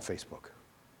I am on Facebook.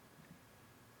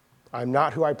 I'm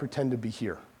not who I pretend to be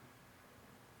here.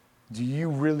 Do you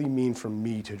really mean for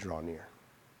me to draw near?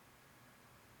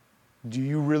 Do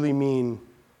you really mean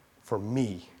for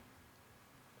me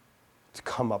to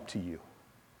come up to you?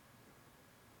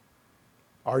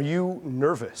 Are you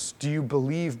nervous? Do you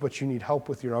believe but you need help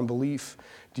with your unbelief?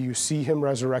 Do you see him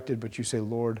resurrected but you say,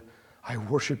 Lord, I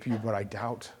worship you but I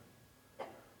doubt?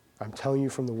 I'm telling you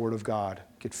from the word of God,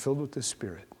 get filled with the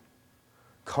Spirit.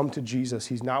 Come to Jesus.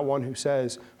 He's not one who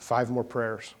says 5 more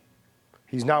prayers.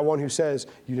 He's not one who says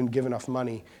you didn't give enough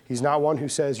money. He's not one who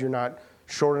says you're not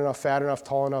short enough, fat enough,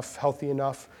 tall enough, healthy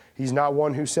enough. He's not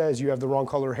one who says you have the wrong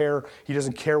color hair. He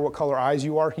doesn't care what color eyes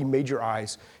you are. He made your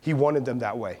eyes. He wanted them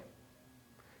that way.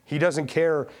 He doesn't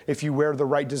care if you wear the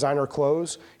right designer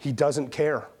clothes. He doesn't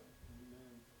care.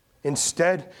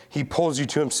 Instead, he pulls you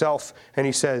to himself and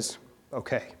he says,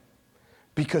 okay,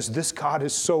 because this God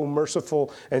is so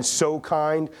merciful and so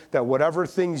kind that whatever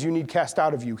things you need cast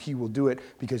out of you, he will do it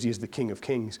because he is the King of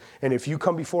Kings. And if you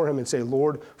come before him and say,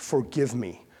 Lord, forgive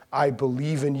me. I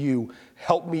believe in you.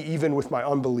 Help me even with my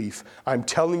unbelief. I'm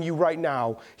telling you right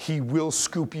now, he will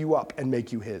scoop you up and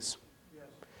make you his. Yes.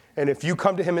 And if you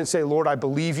come to him and say, Lord, I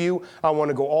believe you. I want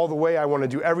to go all the way. I want to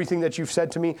do everything that you've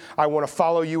said to me. I want to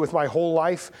follow you with my whole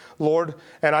life, Lord,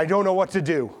 and I don't know what to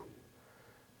do.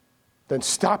 Then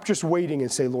stop just waiting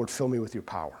and say, Lord, fill me with your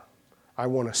power. I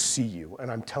want to see you. And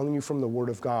I'm telling you from the word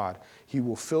of God, he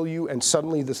will fill you. And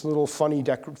suddenly this little funny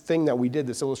thing that we did,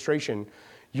 this illustration,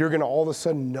 you're going to all of a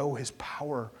sudden know his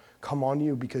power come on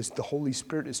you because the Holy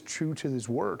Spirit is true to his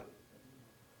word.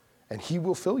 And he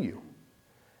will fill you.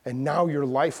 And now your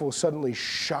life will suddenly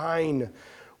shine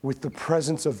with the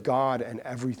presence of God and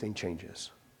everything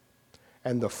changes.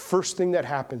 And the first thing that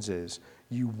happens is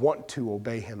you want to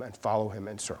obey him and follow him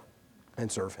and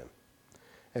serve him.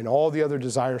 And all the other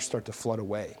desires start to flood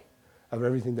away of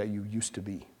everything that you used to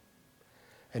be.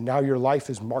 And now your life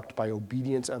is marked by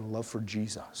obedience and love for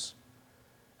Jesus.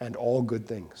 And all good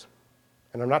things.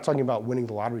 And I'm not talking about winning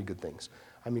the lottery good things.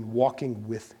 I mean walking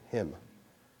with him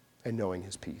and knowing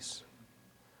his peace.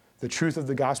 The truth of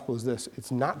the gospel is this. It's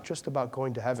not just about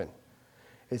going to heaven.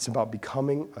 It's about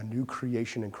becoming a new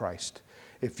creation in Christ.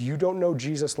 If you don't know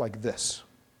Jesus like this,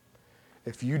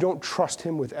 if you don't trust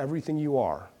him with everything you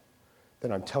are,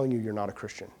 then I'm telling you, you're not a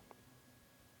Christian.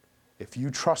 If you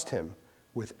trust him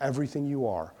with everything you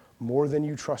are, more than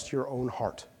you trust your own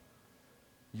heart,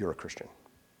 you're a Christian.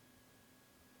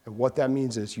 And what that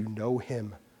means is you know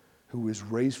him who is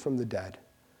raised from the dead,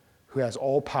 who has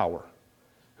all power,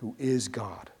 who is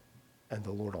God and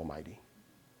the Lord Almighty.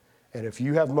 And if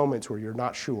you have moments where you're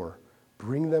not sure,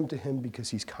 bring them to him because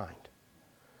he's kind.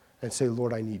 And say,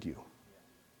 Lord, I need you.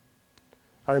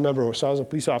 I remember, so I was a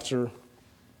police officer,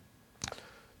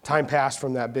 time passed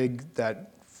from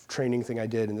that training thing I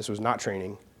did, and this was not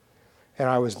training. And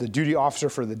I was the duty officer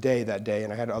for the day that day,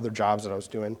 and I had other jobs that I was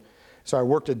doing. So I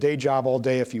worked a day job all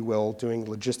day, if you will, doing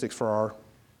logistics for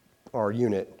our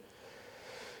unit.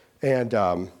 And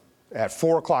at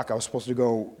 4 o'clock, I was supposed to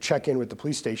go check in with the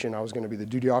police station. I was going to be the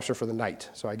duty officer for the night.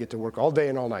 So I get to work all day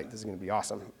and all night. This is going to be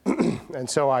awesome. And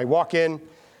so I walk in,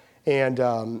 and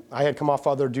I had come off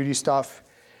other duty stuff.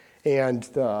 And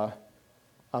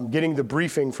I'm getting the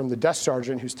briefing from the desk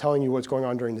sergeant who's telling you what's going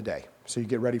on during the day. So you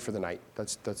get ready for the night.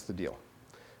 That's the deal.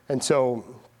 And so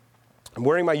I'm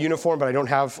wearing my uniform, but I don't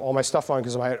have all my stuff on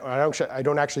because I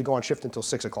don't actually go on shift until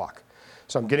 6 o'clock.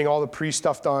 So I'm getting all the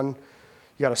pre-stuff done.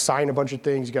 You got to sign a bunch of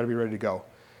things. You got to be ready to go.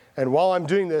 And while I'm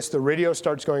doing this, the radio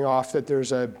starts going off that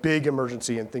there's a big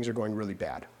emergency and things are going really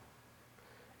bad.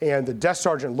 And the desk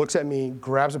sergeant looks at me,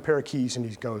 grabs a pair of keys, and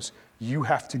he goes, you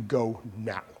have to go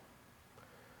now.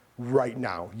 Right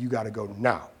now. You got to go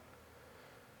now.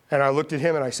 And I looked at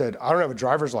him and I said, I don't have a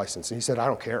driver's license. And he said, I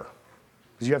don't care.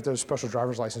 Because you have to have a special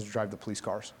driver's license to drive the police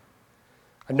cars.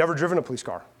 I'd never driven a police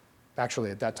car,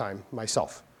 actually, at that time,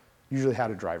 myself. Usually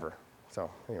had a driver. So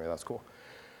anyway, that's cool.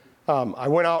 I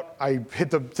went out, I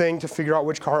hit the thing to figure out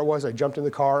which car it was. I jumped in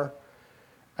the car,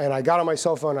 and I got on my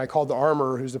cell phone, and I called the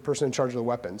armorer, who's the person in charge of the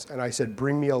weapons, and I said,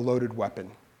 bring me a loaded weapon.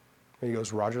 And he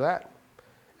goes, Roger that.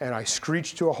 And I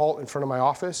screeched to a halt in front of my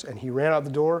office, and he ran out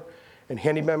the door and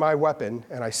handed me my weapon,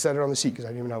 and I set it on the seat because I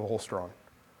didn't even have a holster on.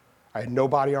 I had no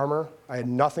body armor. I had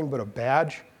nothing but a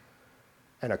badge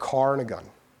and a car and a gun.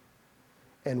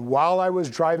 And while I was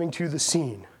driving to the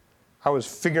scene, I was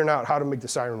figuring out how to make the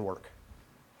siren work.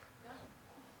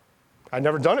 I'd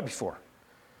never done it before.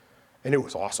 And it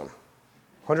was awesome.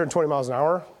 120 miles an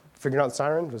hour, figuring out the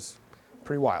siren was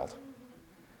pretty wild.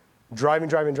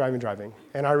 Driving.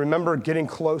 And I remember getting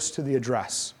close to the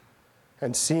address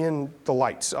and seeing the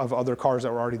lights of other cars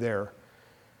that were already there.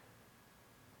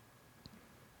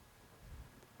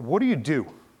 What do you do?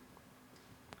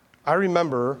 I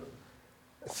remember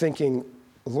thinking,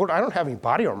 Lord, I don't have any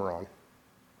body armor on.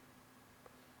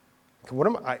 What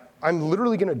am I? I'm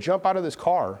literally going to jump out of this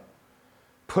car,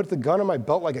 put the gun in my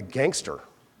belt like a gangster,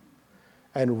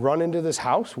 and run into this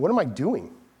house? What am I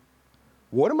doing?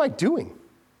 What am I doing?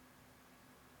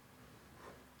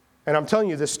 And I'm telling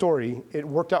you this story, it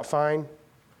worked out fine.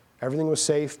 Everything was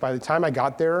safe. By the time I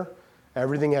got there,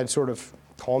 everything had sort of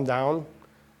calmed down.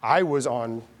 I was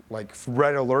on like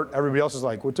red alert. Everybody else is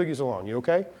like, what took you so long? You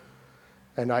okay?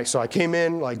 And so I came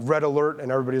in like red alert,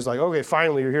 and everybody was like, okay,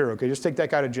 finally you're here. Okay, just take that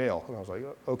guy to jail. And I was like,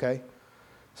 okay.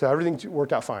 So everything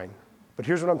worked out fine. But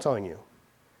here's what I'm telling you.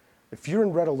 If you're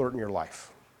in red alert in your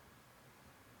life,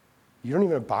 you don't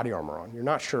even have body armor on. You're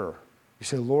not sure. You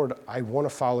say, Lord, I want to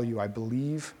follow you. I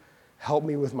believe. Help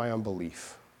me with my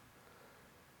unbelief.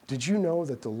 Did you know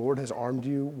that the Lord has armed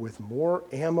you with more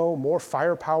ammo, more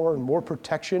firepower, and more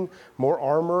protection, more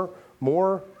armor,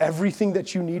 more everything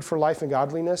that you need for life and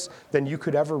godliness than you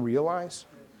could ever realize?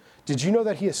 Did you know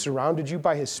that he has surrounded you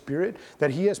by his Spirit,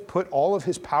 that he has put all of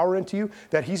his power into you,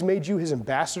 that he's made you his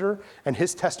ambassador and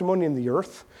his testimony in the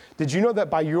earth? Did you know that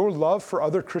by your love for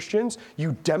other Christians,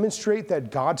 you demonstrate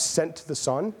that God sent the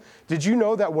Son? Did you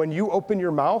know that when you open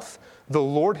your mouth, the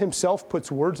Lord himself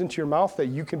puts words into your mouth that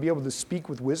you can be able to speak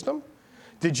with wisdom?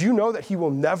 Did you know that he will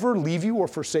never leave you or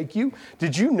forsake you?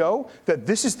 Did you know that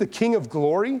this is the King of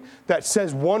glory that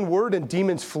says one word and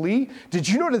demons flee? Did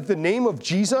you know that the name of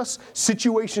Jesus,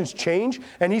 situations change?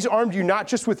 And he's armed you not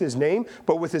just with his name,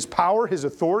 but with his power, his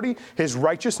authority, his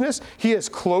righteousness. He has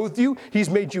clothed you. He's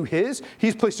made you his.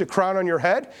 He's placed a crown on your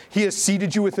head. He has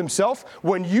seated you with himself.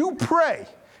 When you pray,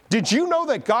 did you know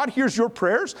that God hears your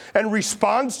prayers and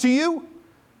responds to you?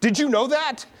 Did you know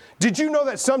that? Did you know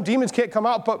that some demons can't come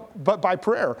out but by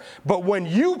prayer? But when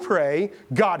you pray,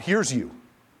 God hears you.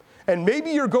 And maybe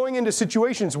you're going into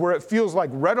situations where it feels like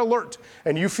red alert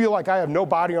and you feel like I have no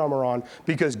body armor on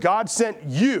because God sent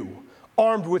you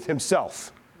armed with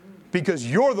himself because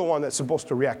you're the one that's supposed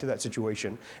to react to that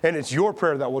situation. And it's your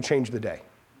prayer that will change the day.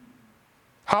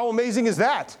 How amazing is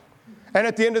that? And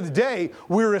at the end of the day,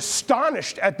 we're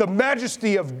astonished at the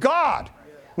majesty of God,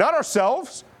 not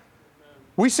ourselves.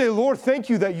 We say, Lord, thank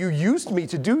you that you used me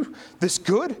to do this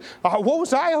good. What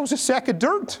was I? I was a sack of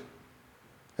dirt.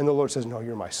 And the Lord says, no,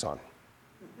 you're my son.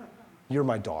 You're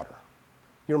my daughter.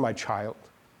 You're my child.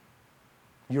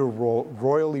 You're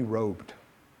royally robed.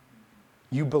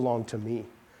 You belong to me.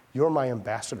 You're my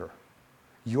ambassador.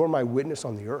 You're my witness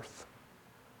on the earth.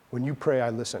 When you pray, I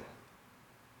listen.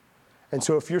 And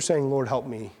so if you're saying, Lord, help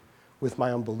me with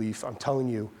my unbelief, I'm telling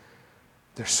you,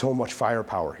 there's so much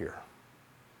firepower here.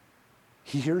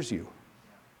 He hears you.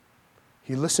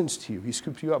 He listens to you. He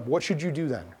scoops you up. What should you do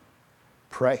then?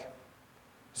 Pray.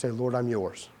 Say, Lord, I'm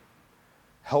yours.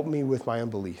 Help me with my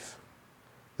unbelief.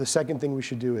 The second thing we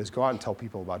should do is go out and tell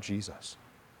people about Jesus.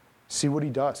 See what he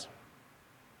does.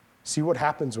 See what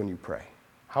happens when you pray.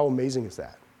 How amazing is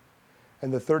that?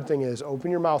 And the third thing is open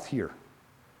your mouth here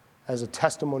as a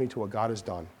testimony to what God has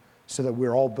done so that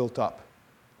we're all built up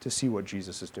to see what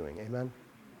Jesus is doing. Amen?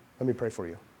 Let me pray for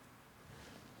you.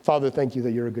 Father, thank you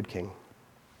that you're a good king.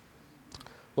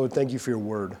 Lord, thank you for your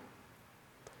word.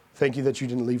 Thank you that you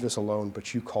didn't leave us alone,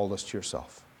 but you called us to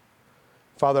yourself.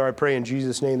 Father, I pray in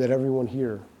Jesus' name that everyone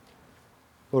here,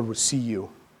 Lord, would see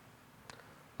you.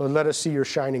 Lord, let us see your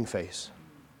shining face.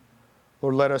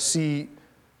 Lord, let us see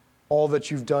all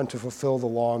that you've done to fulfill the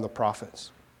law and the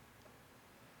prophets.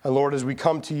 And Lord, as we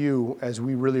come to you as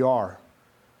we really are,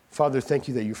 Father, thank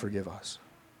you that you forgive us.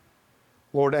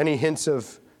 Lord, any hints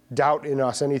of doubt in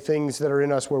us, any things that are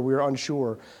in us where we're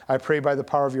unsure, I pray by the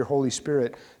power of your Holy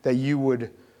Spirit that you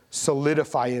would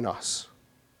solidify in us,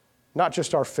 not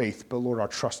just our faith, but Lord, our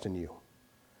trust in you.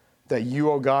 That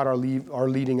you, oh God, are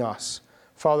leading us.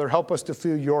 Father, help us to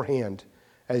feel your hand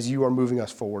as you are moving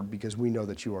us forward because we know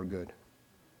that you are good.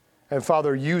 And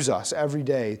Father, use us every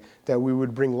day that we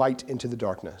would bring light into the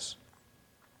darkness,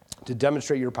 to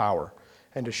demonstrate your power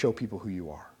and to show people who you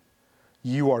are.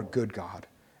 You are good, God,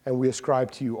 and we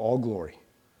ascribe to you all glory,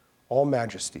 all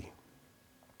majesty.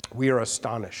 We are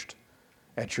astonished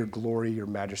at your glory, your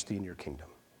majesty, and your kingdom.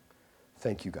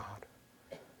 Thank you, God.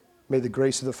 May the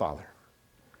grace of the Father,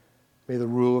 may the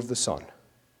rule of the Son,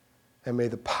 and may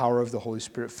the power of the Holy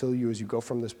Spirit fill you as you go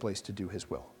from this place to do his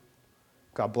will.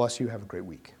 God bless you. Have a great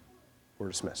week. We're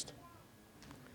dismissed.